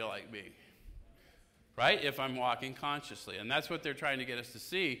than I feel like being. Right? If I'm walking consciously. And that's what they're trying to get us to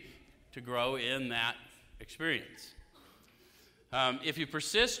see, to grow in that experience. If you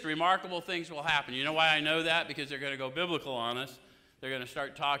persist, remarkable things will happen. You know why I know that? Because they're going to go biblical on us. They're going to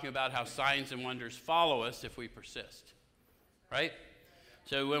start talking about how signs and wonders follow us if we persist. Right?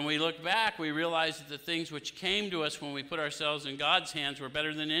 So when we look back, we realize that the things which came to us when we put ourselves in God's hands were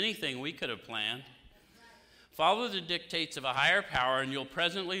better than anything we could have planned. Follow the dictates of a higher power, and you'll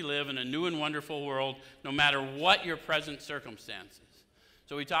presently live in a new and wonderful world, no matter what your present circumstances.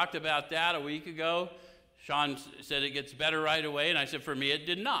 So we talked about that a week ago. Sean said it gets better right away, and I said for me it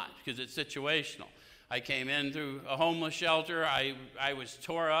did not, because it's situational. I came in through a homeless shelter. I was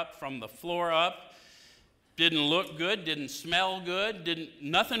tore up from the floor up, didn't look good, didn't smell good,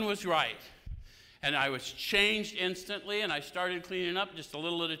 nothing was right. And I was changed instantly, and I started cleaning up just a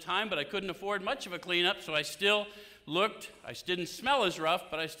little at a time, but I couldn't afford much of a cleanup, so I still looked, I didn't smell as rough,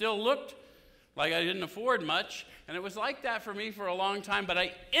 but I still looked like I didn't afford much. And it was like that for me for a long time, but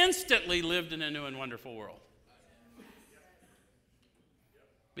I instantly lived in a new and wonderful world.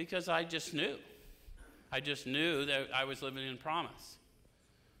 Because I just knew. I just knew that I was living in promise.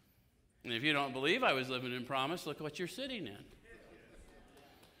 And if you don't believe I was living in promise, look what you're sitting in.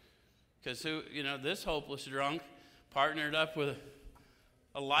 Because this hopeless drunk partnered up with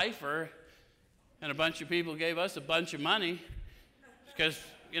a lifer, and a bunch of people gave us a bunch of money. Because,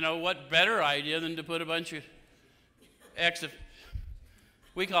 what better idea than to put a bunch of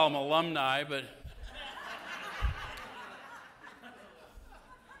we call them alumni, but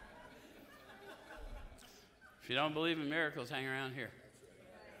if you don't believe in miracles, hang around here.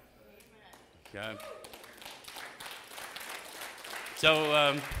 Okay.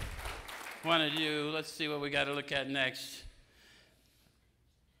 So, let's see what we got to look at next.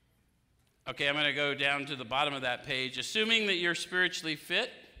 Okay, I'm going to go down to the bottom of that page. Assuming that you're spiritually fit.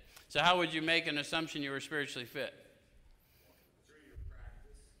 So how would you make an assumption you were spiritually fit?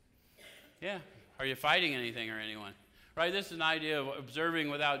 Yeah. Are you fighting anything or anyone? Right? This is an idea of observing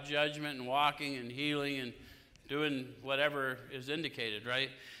without judgment and walking and healing and doing whatever is indicated, right?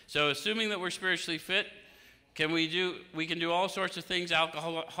 So assuming that we're spiritually fit, we can do all sorts of things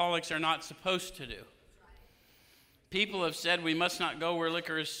alcoholics are not supposed to do. People have said we must not go where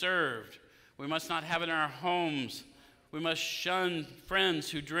liquor is served. We must not have it in our homes. We must shun friends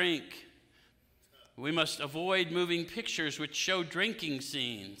who drink. We must avoid moving pictures which show drinking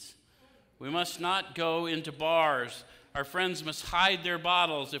scenes. We must not go into bars. Our friends must hide their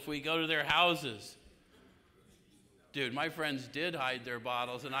bottles if we go to their houses. Dude, my friends did hide their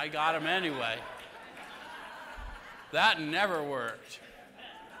bottles, and I got them anyway. That never worked.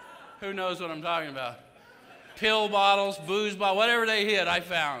 Who knows what I'm talking about? Pill bottles, booze bottles, whatever they hit, I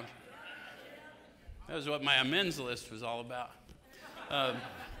found. That was what my amends list was all about.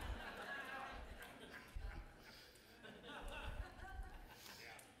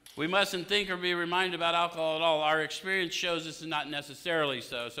 We mustn't think or be reminded about alcohol at all. Our experience shows this is not necessarily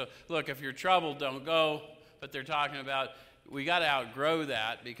so. So, look, if you're troubled, don't go. But they're talking about we got to outgrow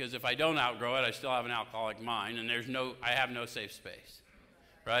that, because if I don't outgrow it, I still have an alcoholic mind, and I have no safe space,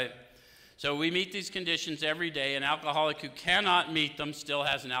 right? So we meet these conditions every day. An alcoholic who cannot meet them still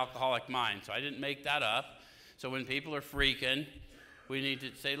has an alcoholic mind. So I didn't make that up. So when people are freaking, we need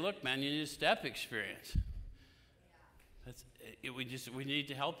to say, look, man, you need a step experience. We need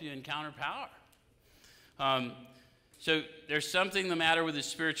to help you encounter power. So there's something the matter with his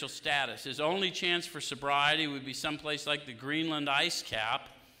spiritual status. His only chance for sobriety would be someplace like the Greenland ice cap,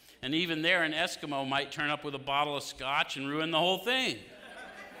 and even there an Eskimo might turn up with a bottle of scotch and ruin the whole thing.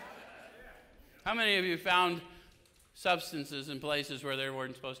 How many of you found substances in places where there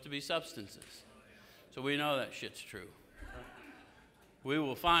weren't supposed to be substances? So we know that shit's true. We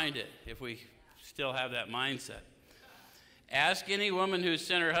will find it if we still have that mindset. Ask any woman who has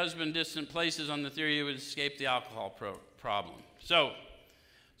sent her husband distant places on the theory he would escape the alcohol problem. So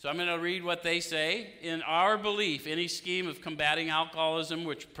I'm going to read what they say. In our belief, any scheme of combating alcoholism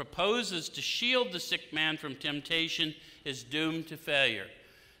which proposes to shield the sick man from temptation is doomed to failure.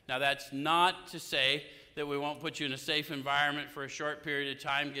 Now, that's not to say that we won't put you in a safe environment for a short period of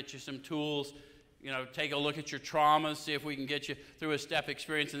time, get you some tools, take a look at your traumas, see if we can get you through a step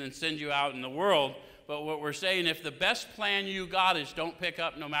experience, and then send you out in the world. But what we're saying, if the best plan you got is don't pick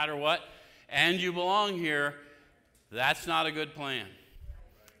up no matter what, and you belong here, that's not a good plan.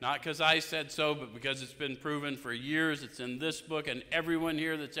 Not because I said so, but because it's been proven for years. It's in this book, and everyone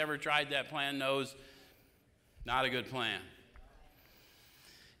here that's ever tried that plan knows not a good plan.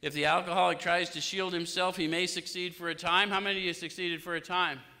 If the alcoholic tries to shield himself, he may succeed for a time. How many of you succeeded for a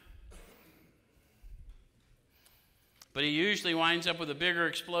time? But he usually winds up with a bigger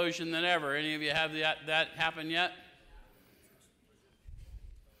explosion than ever. Any of you have that happen yet?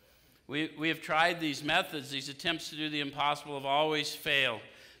 We have tried these methods. These attempts to do the impossible have always failed.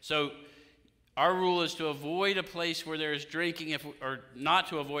 So our rule is to avoid a place where there is drinking, or not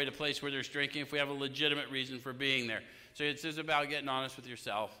to avoid a place where there's drinking if we have a legitimate reason for being there. So it's just about getting honest with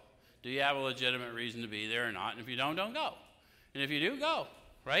yourself. Do you have a legitimate reason to be there or not? And if you don't go. And if you do, go,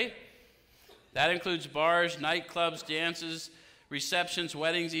 right? That includes bars, nightclubs, dances, receptions,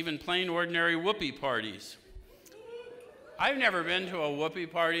 weddings, even plain ordinary whoopee parties. I've never been to a whoopee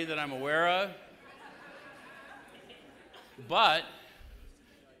party that I'm aware of, but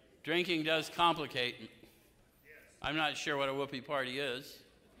drinking does complicate. I'm not sure what a whoopee party is.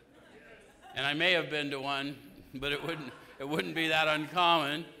 And I may have been to one, but it wouldn't be that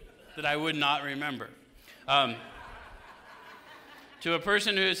uncommon that I would not remember. To a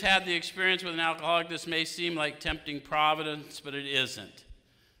person who has had the experience with an alcoholic, this may seem like tempting providence, but it isn't.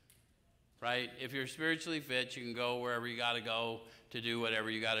 Right? If you're spiritually fit, you can go wherever you got to go to do whatever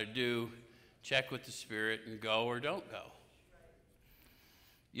you got to do. Check with the Spirit and go or don't go.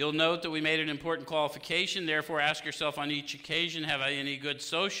 You'll note that we made an important qualification. Therefore, ask yourself on each occasion, have I any good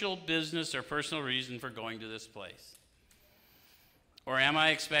social, business, or personal reason for going to this place? Or am I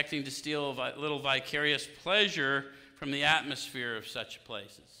expecting to steal a little vicarious pleasure from the atmosphere of such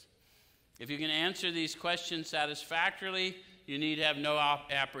places? If you can answer these questions satisfactorily, you need to have no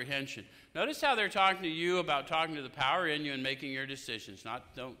apprehension. Notice how they're talking to you about talking to the power in you and making your decisions.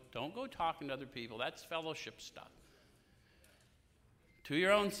 Don't go talking to other people. That's fellowship stuff. To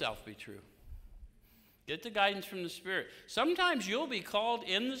your own self be true. Get the guidance from the Spirit. Sometimes you'll be called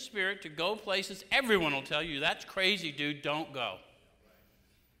in the Spirit to go places. Everyone will tell you, that's crazy, dude, don't go.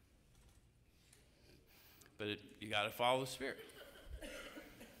 But you got to follow the Spirit.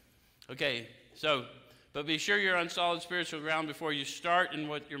 Okay, but be sure you're on solid spiritual ground before you start, and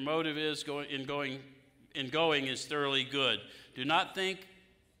what your motive is in going is thoroughly good. Do not think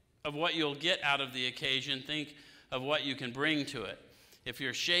of what you'll get out of the occasion. Think of what you can bring to it. If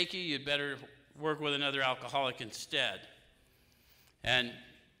you're shaky, you'd better work with another alcoholic instead. And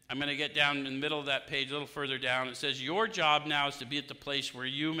I'm going to get down in the middle of that page, a little further down. It says, your job now is to be at the place where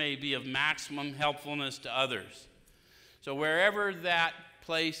you may be of maximum helpfulness to others. So wherever that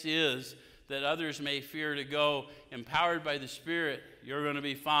place is that others may fear to go, empowered by the Spirit, you're going to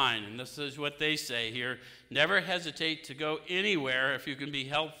be fine. And this is what they say here. Never hesitate to go anywhere if you can be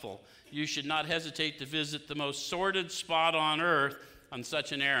helpful. You should not hesitate to visit the most sordid spot on earth on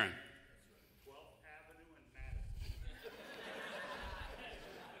such an errand. 12th Avenue and Madison.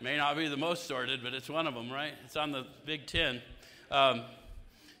 May not be the most sordid, but it's one of them, right? It's on the Big Ten.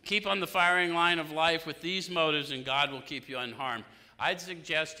 Keep on the firing line of life with these motives, and God will keep you unharmed. I'd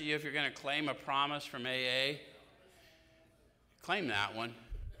suggest to you, if you're going to claim a promise from AA, claim that one.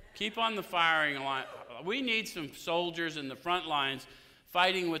 Keep on the firing line. We need some soldiers in the front lines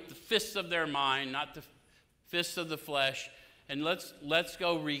fighting with the fists of their mind, not the fists of the flesh. And let's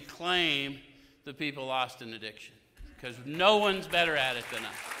go reclaim the people lost in addiction, because no one's better at it than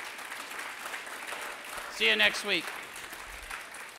us. See you next week.